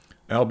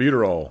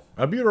Albuterol.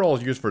 Albuterol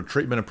is used for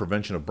treatment and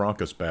prevention of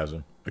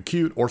bronchospasm,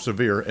 acute or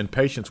severe, in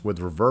patients with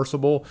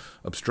reversible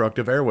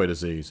obstructive airway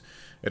disease.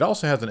 It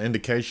also has an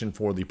indication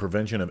for the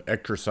prevention of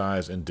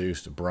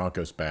exercise-induced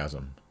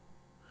bronchospasm.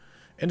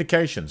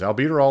 Indications.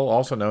 Albuterol,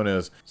 also known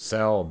as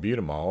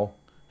salbutamol,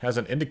 has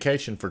an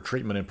indication for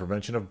treatment and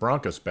prevention of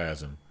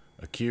bronchospasm,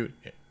 acute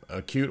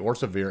or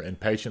severe, in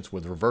patients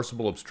with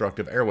reversible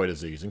obstructive airway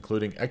disease,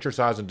 including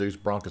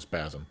exercise-induced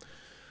bronchospasm.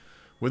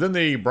 Within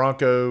the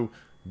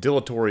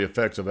bronchodilatory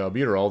effects of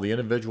albuterol, the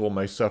individual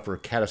may suffer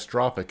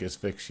catastrophic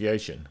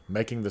asphyxiation,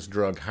 making this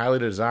drug highly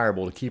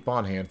desirable to keep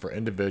on hand for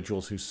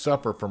individuals who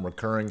suffer from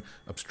recurring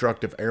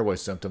obstructive airway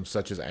symptoms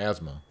such as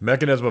asthma.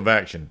 Mechanism of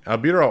action.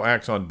 Albuterol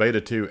acts on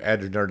beta-2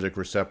 adrenergic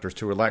receptors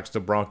to relax the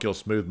bronchial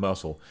smooth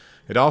muscle.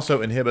 It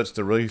also inhibits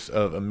the release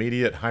of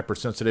immediate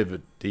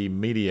hypersensitivity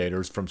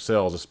mediators from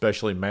cells,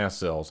 especially mast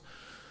cells.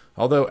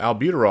 Although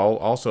albuterol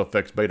also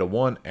affects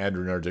beta-1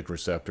 adrenergic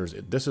receptors,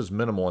 this is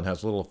minimal and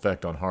has little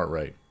effect on heart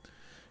rate.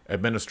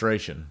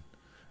 Administration.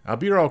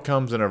 Albuterol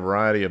comes in a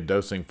variety of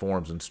dosing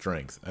forms and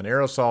strength. An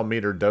aerosol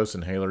meter dose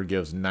inhaler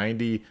gives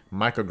 90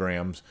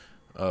 micrograms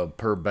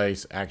per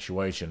base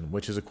actuation,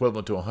 which is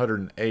equivalent to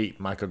 108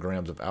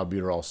 micrograms of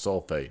albuterol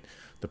sulfate.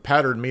 The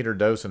powdered meter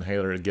dose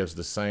inhaler gives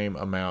the same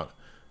amount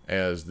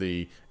as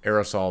the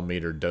aerosol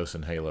meter dose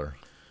inhaler.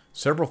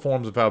 Several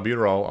forms of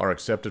albuterol are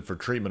accepted for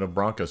treatment of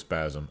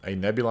bronchospasm. A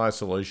nebulized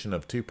solution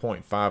of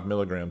 2.5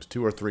 milligrams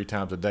 2 or 3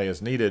 times a day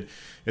as needed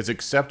is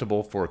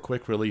acceptable for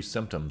quick release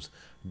symptoms.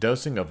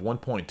 Dosing of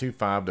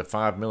 1.25 to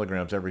 5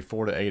 milligrams every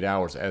 4 to 8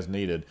 hours as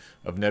needed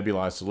of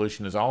nebulized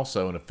solution is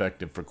also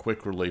effective for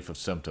quick relief of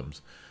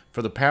symptoms.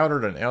 For the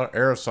powdered and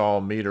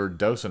aerosol meter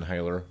dose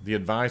inhaler, the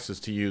advice is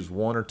to use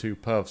 1 or 2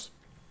 puffs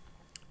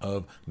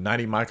of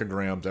 90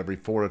 micrograms every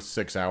 4 to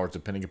 6 hours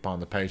depending upon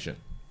the patient,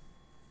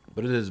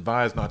 but it is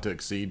advised not to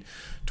exceed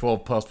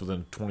 12 puffs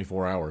within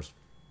 24 hours.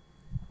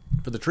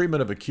 For the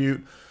treatment of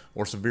acute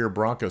or severe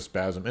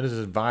bronchospasm, it is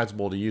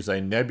advisable to use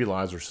a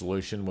nebulizer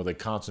solution with a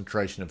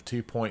concentration of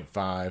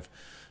 2.5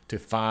 to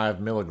 5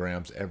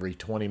 milligrams every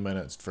 20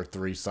 minutes for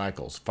 3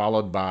 cycles,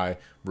 followed by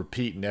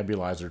repeat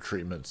nebulizer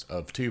treatments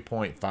of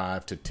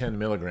 2.5 to 10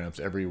 milligrams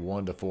every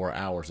 1 to 4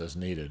 hours as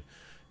needed.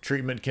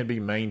 Treatment can be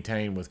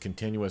maintained with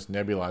continuous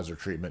nebulizer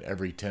treatment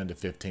every 10 to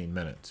 15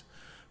 minutes.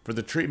 For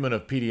the treatment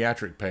of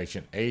pediatric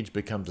patients, age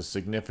becomes a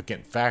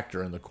significant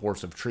factor in the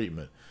course of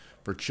treatment.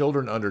 For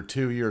children under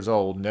 2 years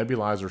old,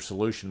 nebulizer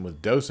solution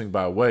with dosing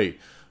by weight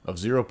of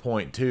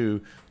 0.2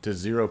 to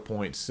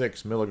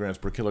 0.6 milligrams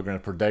per kilogram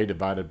per day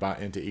divided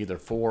into either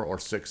 4 or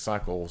 6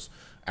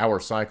 hour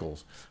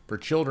cycles. For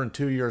children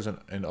 2 years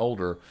and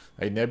older,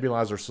 a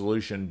nebulizer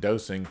solution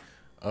dosing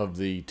of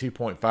the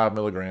 2.5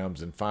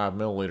 milligrams and 5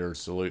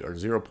 milliliters or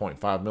 0.5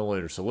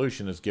 milliliter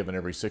solution is given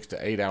every 6 to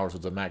 8 hours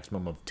with a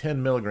maximum of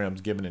 10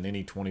 milligrams given in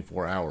any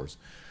 24 hours.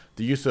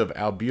 The use of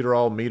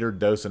albuterol metered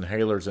dose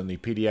inhalers in the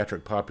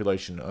pediatric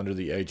population under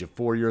the age of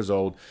 4 years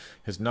old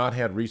has not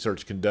had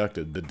research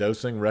conducted. The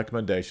dosing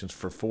recommendations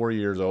for 4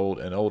 years old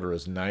and older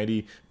is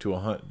 90 to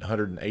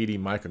 180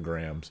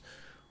 micrograms,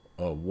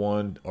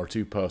 1 or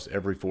 2 puffs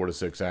every 4 to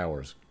 6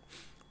 hours.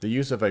 The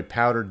use of a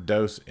powdered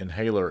dose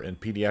inhaler in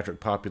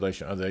pediatric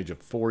population under the age of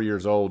 4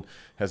 years old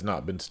has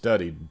not been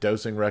studied.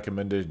 Dosing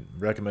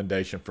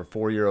recommendation for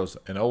 4 years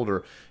and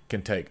older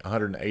can take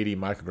 180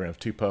 micrograms,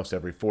 2 puffs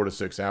every 4 to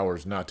 6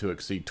 hours, not to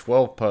exceed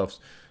 12 puffs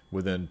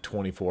within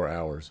 24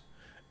 hours.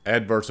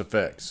 Adverse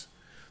effects.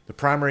 The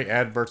primary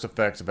adverse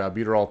effects of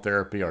albuterol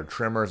therapy are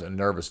tremors and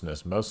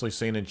nervousness, mostly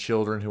seen in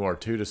children who are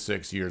 2 to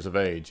 6 years of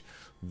age,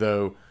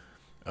 though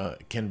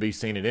can be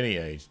seen at any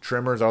age.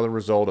 Tremors are the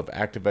result of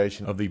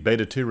activation of the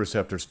beta-2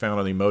 receptors found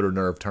on the motor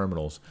nerve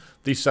terminals.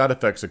 These side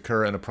effects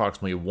occur in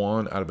approximately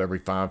 1 out of every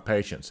 5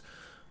 patients.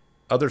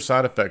 Other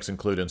side effects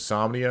include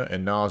insomnia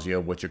and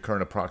nausea, which occur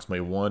in approximately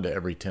 1 to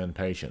every 10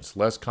 patients.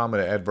 Less common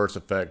adverse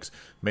effects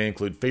may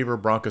include fever,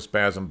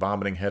 bronchospasm,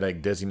 vomiting,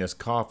 headache, dizziness,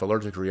 cough,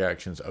 allergic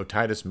reactions,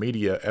 otitis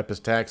media,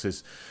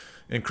 epistaxis,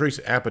 increased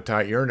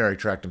appetite, urinary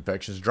tract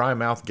infections, dry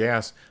mouth,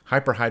 gas,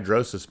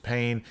 hyperhidrosis,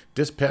 pain,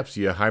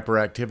 dyspepsia,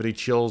 hyperactivity,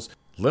 chills,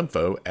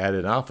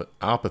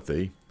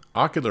 lymphoadenopathy,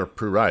 ocular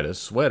pruritus,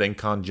 sweating,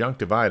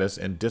 conjunctivitis,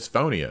 and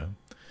dysphonia.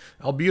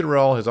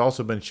 Albuterol has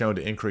also been shown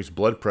to increase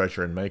blood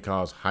pressure and may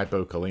cause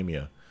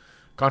hypokalemia.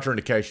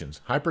 Contraindications.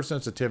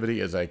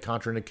 Hypersensitivity is a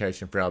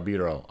contraindication for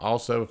albuterol.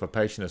 Also, if a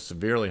patient is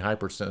severely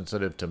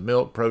hypersensitive to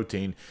milk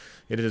protein,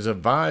 it is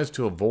advised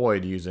to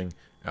avoid using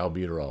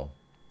albuterol.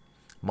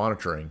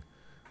 Monitoring.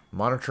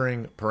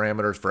 Monitoring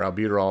parameters for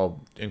albuterol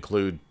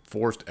include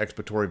forced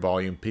expiratory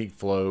volume, peak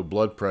flow,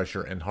 blood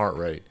pressure, and heart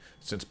rate.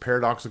 Since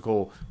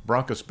paradoxical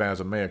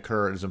bronchospasm may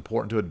occur, it is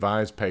important to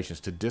advise patients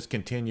to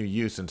discontinue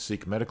use and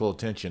seek medical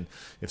attention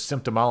if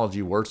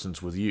symptomology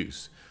worsens with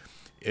use.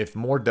 If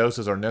more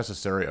doses are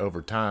necessary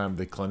over time,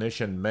 the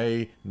clinician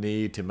may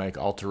need to make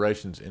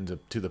alterations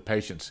to the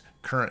patient's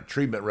current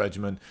treatment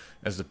regimen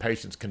as the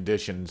patient's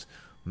condition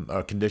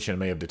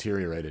may have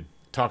deteriorated.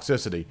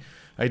 Toxicity.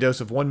 A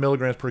dose of 1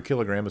 milligram per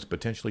kilogram is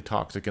potentially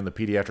toxic in the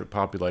pediatric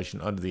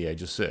population under the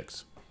age of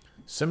 6.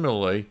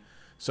 Similarly,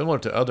 Similar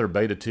to other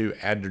beta 2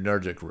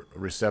 adrenergic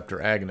receptor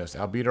agonists,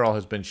 albuterol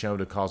has been shown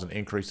to cause an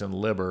increase in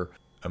liver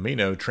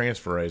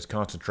aminotransferase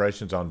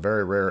concentrations on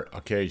very rare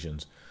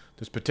occasions.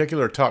 This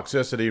particular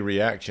toxicity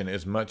reaction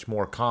is much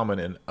more common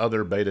in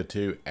other beta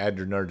 2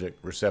 adrenergic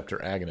receptor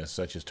agonists,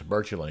 such as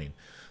tuberculin,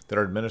 that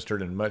are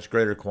administered in much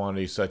greater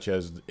quantities, such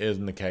as is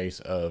in the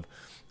case of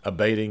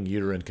abating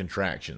uterine contractions.